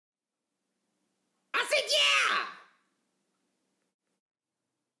I said, yeah!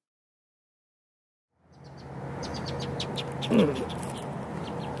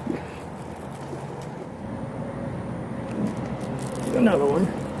 Another one.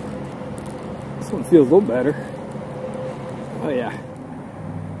 This one feels a little better. Oh yeah.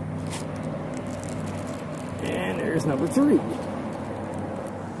 And there's number 3.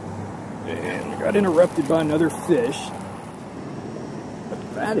 And we got interrupted by another fish.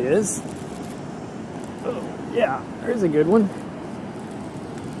 But that is... Oh yeah, there's a good one.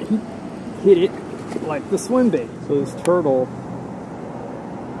 He hit it like the swim bait. So this turtle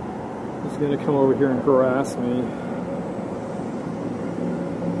is going to come over here and harass me.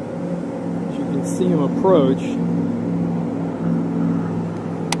 See him approach.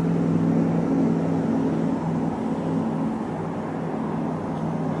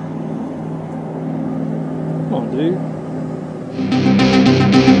 Come on, dude.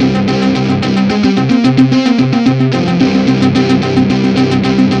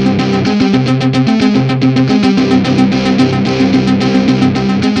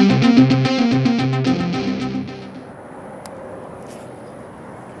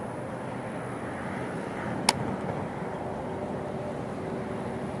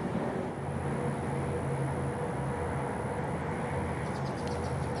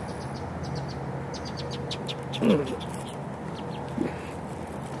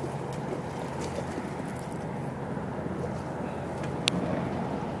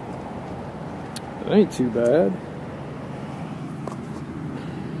 That ain't too bad.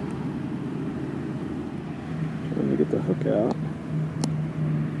 Trying to get the hook out.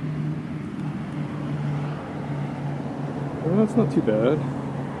 Well, that's not too bad.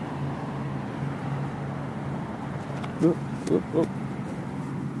 Oop, oop, oop.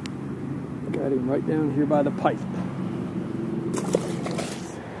 Got him right down here by the pipe.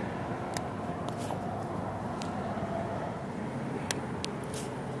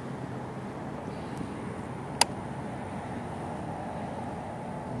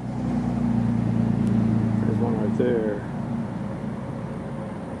 There's one right there.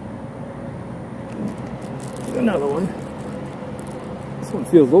 Another one. This one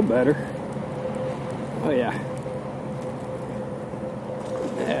feels a little better. Oh yeah.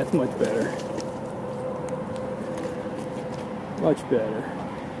 Yeah, it's much better. Much better.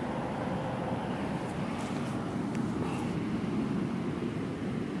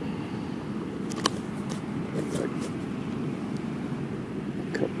 Looks like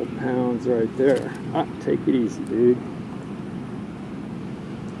a couple pounds right there. Ah, take it easy, dude.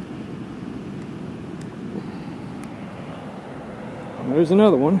 And there's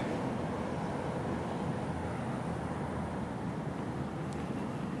another one.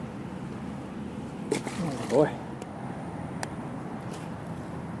 Oh boy.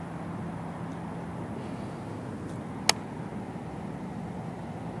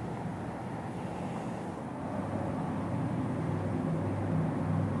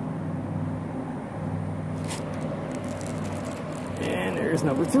 And there's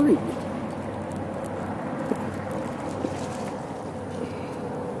number 3.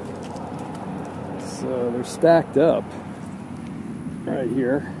 So they're stacked up right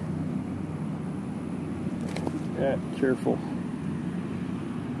here. Yeah, careful.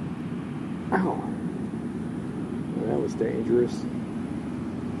 Ow. That was dangerous.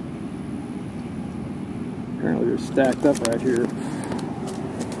 Apparently they're stacked up right here. I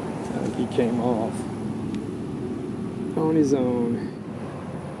think he came off on his own.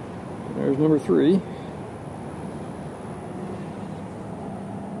 There's number 3.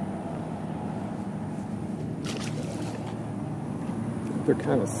 They're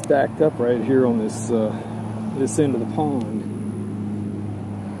kind of stacked up right here on this this end of the pond.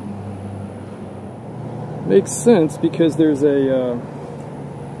 Makes sense because there's a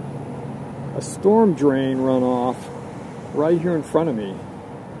storm drain runoff right here in front of me,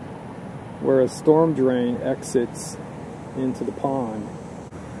 where a storm drain exits into the pond.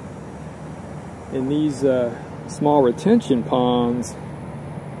 And these small retention ponds,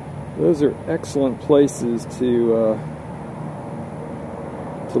 those are excellent places to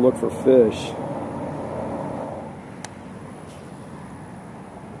look for fish.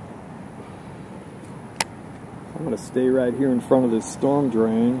 I'm going to stay right here in front of this storm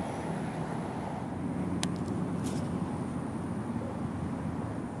drain.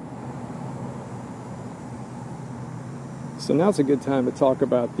 So now's a good time to talk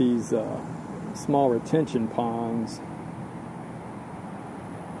about these small retention ponds.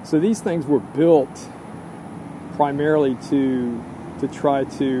 So these things were built primarily to try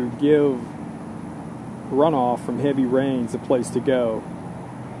to give runoff from heavy rains a place to go.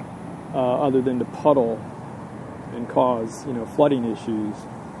 other than to puddle and cause, you know, flooding issues.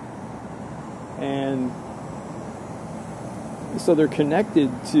 And so they're connected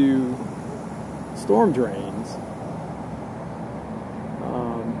to storm drains,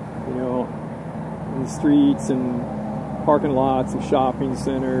 you know, in the streets and parking lots of shopping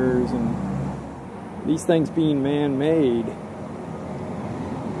centers, and these things being man-made,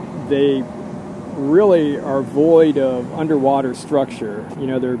 they really are void of underwater structure. You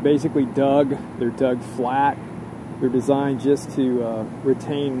know, they're basically dug flat. They're designed just to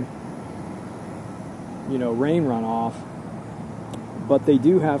retain, you know, rain runoff. But they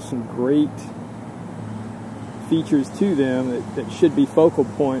do have some great features to them that should be focal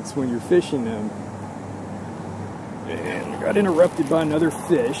points when you're fishing them. And I got interrupted by another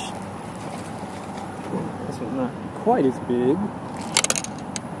fish. This one's not quite as big.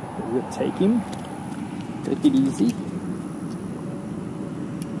 We'll take him. Take it easy.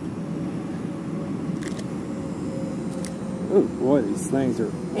 Oh boy, these things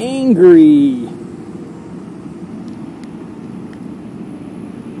are angry.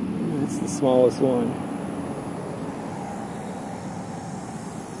 That's the smallest one.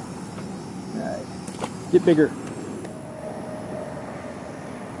 All right, get bigger.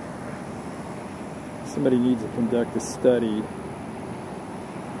 Somebody needs to conduct a study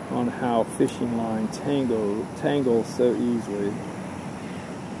on how fishing line tangles so easily.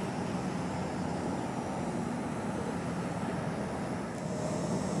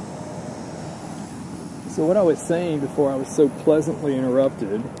 So what I was saying before I was so pleasantly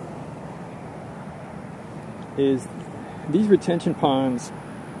interrupted is these retention ponds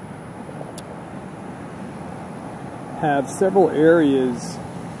have several areas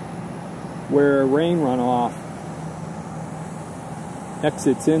where rain runoff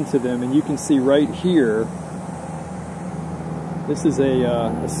exits into them, and you can see right here, this is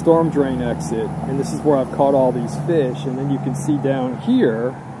a storm drain exit, and this is where I've caught all these fish. And then you can see down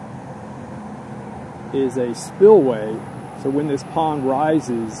here is a spillway. So when this pond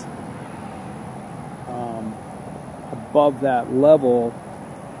rises above that level,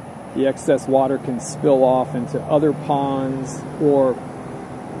 the excess water can spill off into other ponds or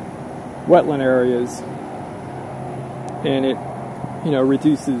wetland areas, and it, you know,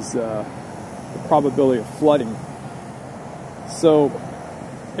 reduces the probability of flooding. So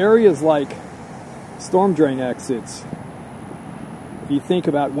areas like storm drain exits, if you think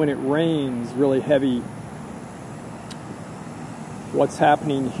about when it rains really heavy, what's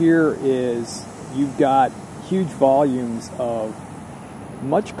happening here is you've got huge volumes of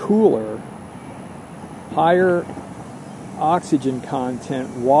much cooler, higher oxygen content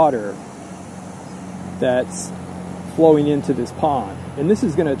water that's flowing into this pond, and this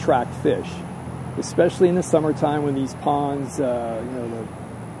is going to attract fish, especially in the summertime when these ponds, you know,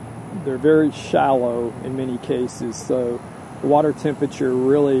 they're very shallow in many cases, so the water temperature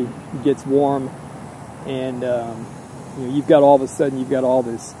really gets warm, and you know, you've got all of a sudden you've got all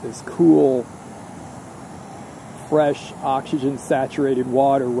this cool, fresh, oxygen saturated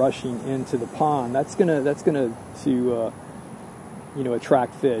water rushing into the pond. That's gonna you know,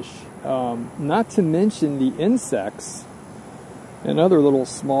 attract fish. Not to mention the insects and other little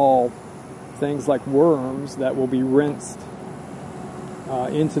small things like worms that will be rinsed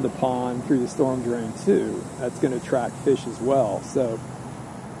into the pond through the storm drain too. That's going to attract fish as well. So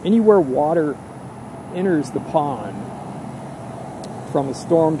anywhere water enters the pond from a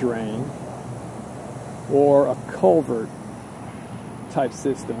storm drain or a culvert type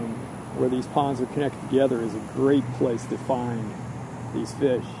system where these ponds are connected together is a great place to find these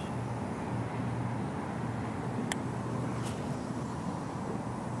fish.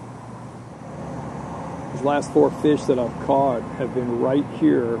 These last 4 fish that I've caught have been right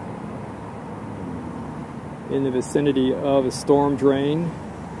here in the vicinity of a storm drain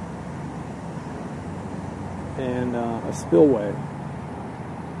and a spillway.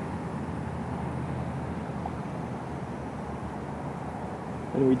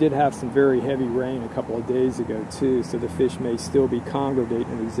 And we did have some very heavy rain a couple of days ago too, so the fish may still be congregating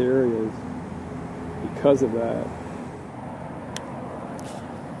in these areas because of that.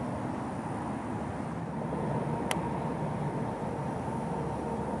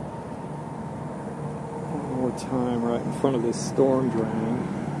 One more time right in front of this storm drain.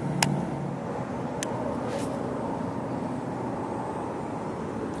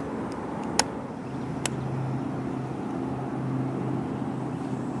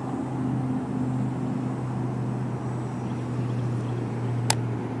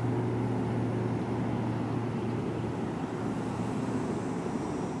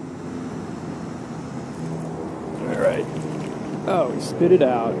 Oh, he spit it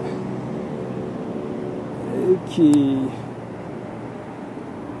out. Okay.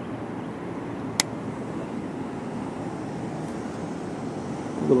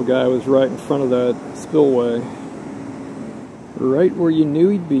 The little guy was right in front of that spillway. Right where you knew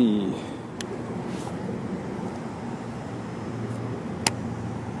he'd be.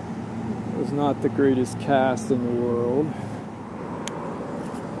 It was not the greatest cast in the world.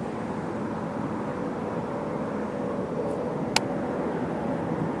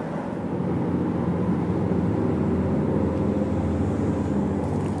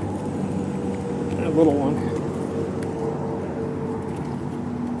 Little one.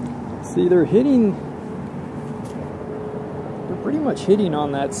 See, they're pretty much hitting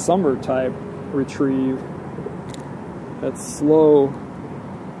on that summer type retrieve. That slow,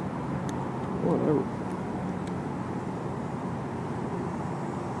 whatever.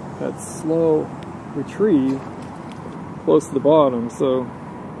 That slow retrieve close to the bottom, so.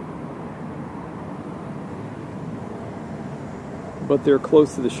 But they're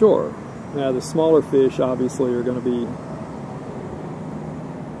close to the shore. Now, the smaller fish obviously are going to be,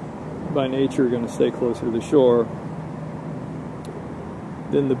 by nature, going to stay closer to the shore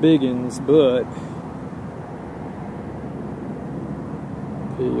than the big ones, but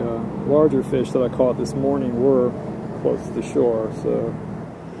the larger fish that I caught this morning were close to the shore. So,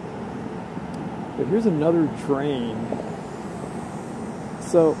 but here's another drain.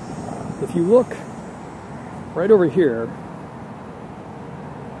 So, if you look right over here,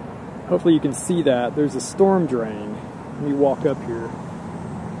 hopefully you can see that there's a storm drain. Let me walk up here.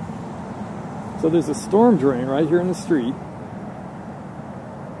 So there's a storm drain right here in the street,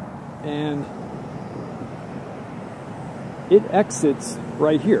 and it exits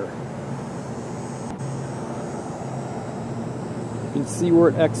right here. You can see where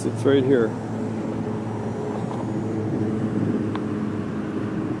it exits right here.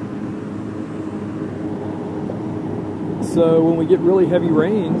 So when we get really heavy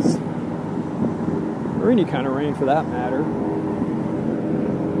rains, or any kind of rain for that matter,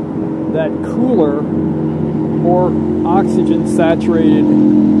 that cooler, more oxygen saturated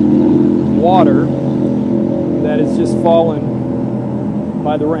water that is just fallen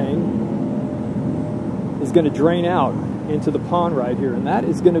by the rain is going to drain out into the pond right here, and that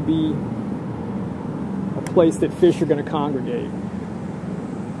is going to be a place that fish are going to congregate.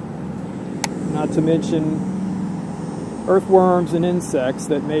 Not to mention earthworms and insects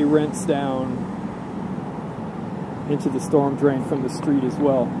that may rinse down into the storm drain from the street as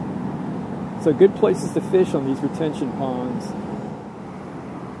well. So good places to fish on these retention ponds.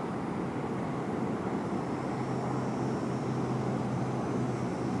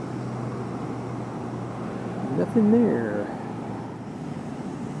 Nothing there.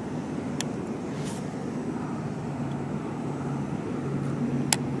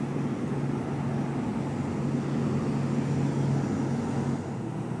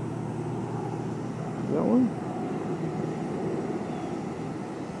 That one?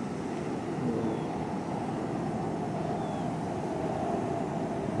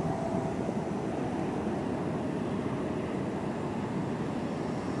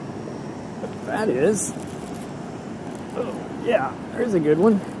 That is. Oh, yeah, there's a good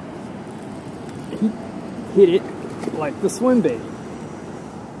one. He hit it like the swim bait.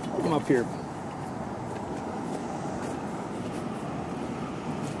 Come up here.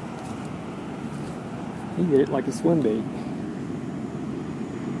 He hit it like a swim bait.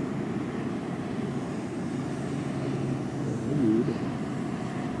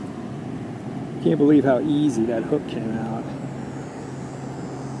 Can't believe how easy that hook came out.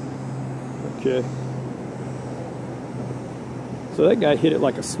 Okay. So that guy hit it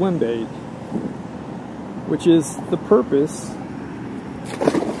like a swim bait, which is the purpose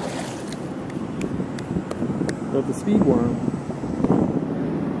of the speed worm.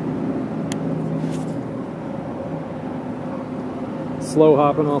 Slow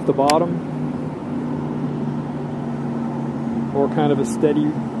hopping off the bottom, or kind of a steady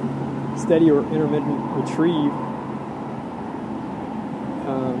or intermittent retrieve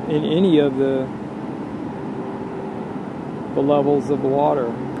in any of the levels of the water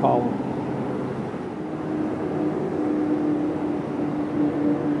column.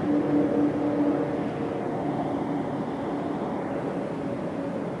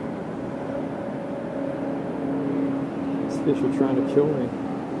 These fish are trying to kill me.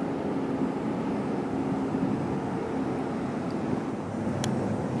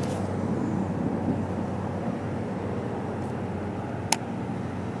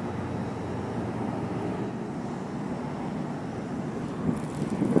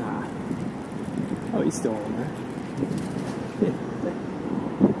 Oh, he's still on there.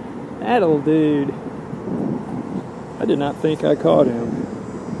 That old dude. I did not think I caught him.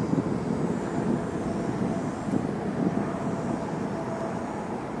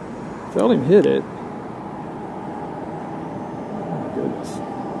 Felt him hit it. Oh my goodness.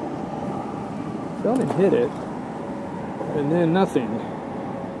 Felt him hit it. And then nothing.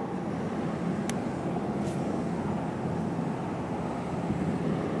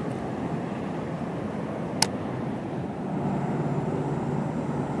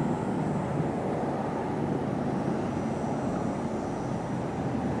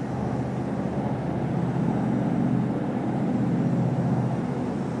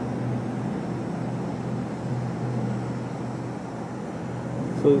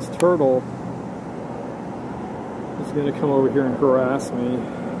 So this turtle is going to come over here and harass me.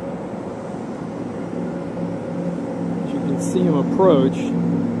 As you can see him approach.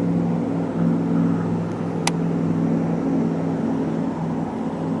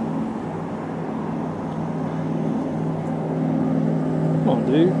 Come on,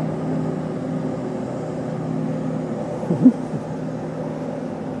 dude.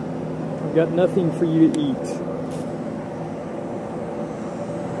 I've got nothing for you to eat.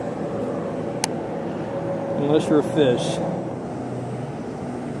 Unless you're a fish.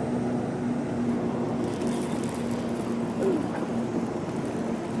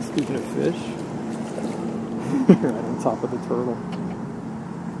 Speaking of fish, right on top of the turtle.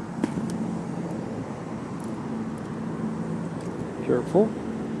 Careful.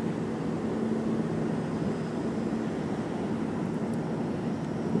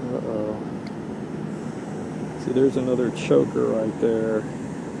 Uh-oh. See, there's another choker right there.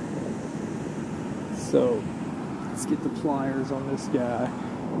 So, let's get the pliers on this guy.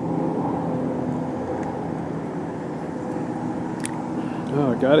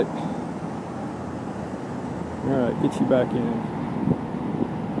 Oh, got it. Alright, get you back in.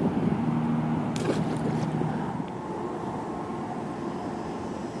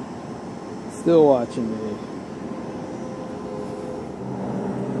 Still watching me.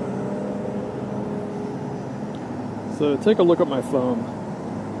 So, take a look at my phone.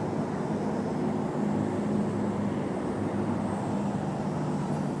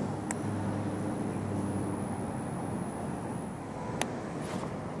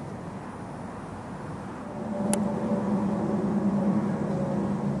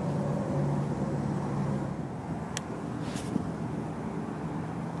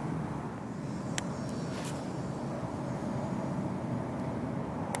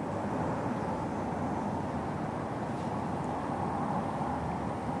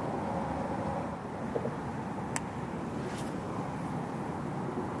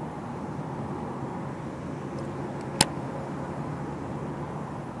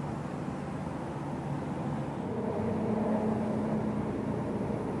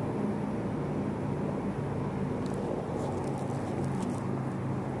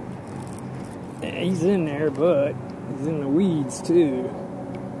 He's in there, but he's in the weeds too.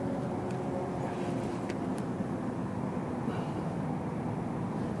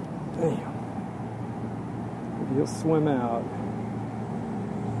 Damn. Maybe he'll swim out.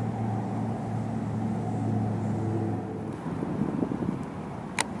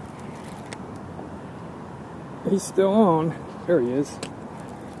 He's still on. There he is.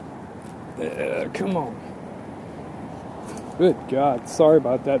 Come on. Good God. Sorry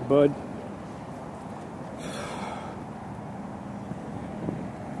about that, bud.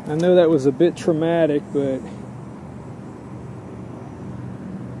 I know that was a bit traumatic, but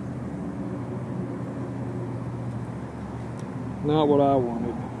not what I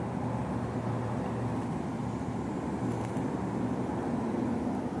wanted.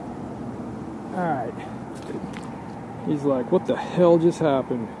 Alright. He's like, what the hell just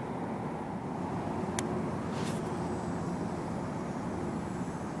happened?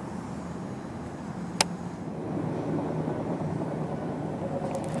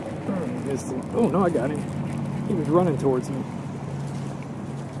 Oh no, I got him. He was running towards me.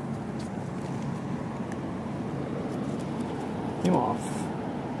 Him off.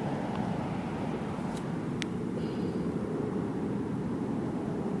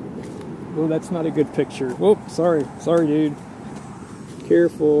 Oh, that's not a good picture. Whoop, sorry. Sorry, dude.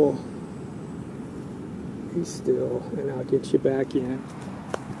 Careful. He's still, and I'll get you back in.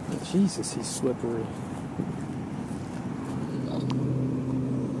 Jesus, he's slippery.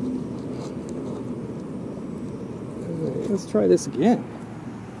 Let's try this again.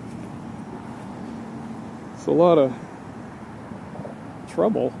 It's a lot of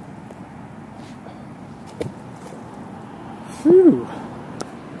trouble. Phew.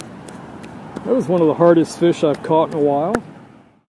 That was one of the hardest fish I've caught in a while.